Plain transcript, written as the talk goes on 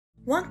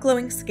Want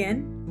glowing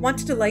skin? Want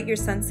to delight your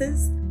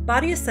senses?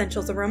 Body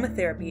Essentials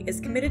Aromatherapy is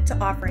committed to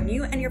offering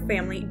you and your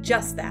family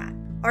just that.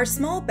 Our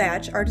small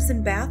batch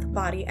artisan bath,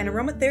 body, and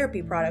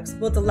aromatherapy products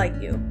will delight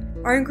you.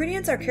 Our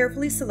ingredients are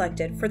carefully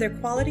selected for their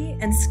quality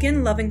and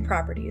skin-loving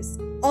properties.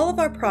 All of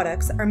our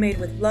products are made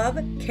with love,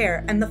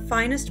 care, and the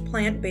finest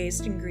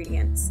plant-based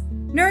ingredients.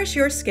 Nourish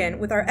your skin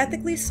with our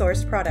ethically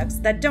sourced products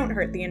that don't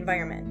hurt the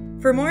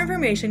environment. For more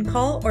information,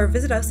 call or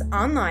visit us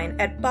online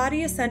at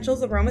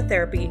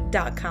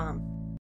bodyessentialsaromatherapy.com.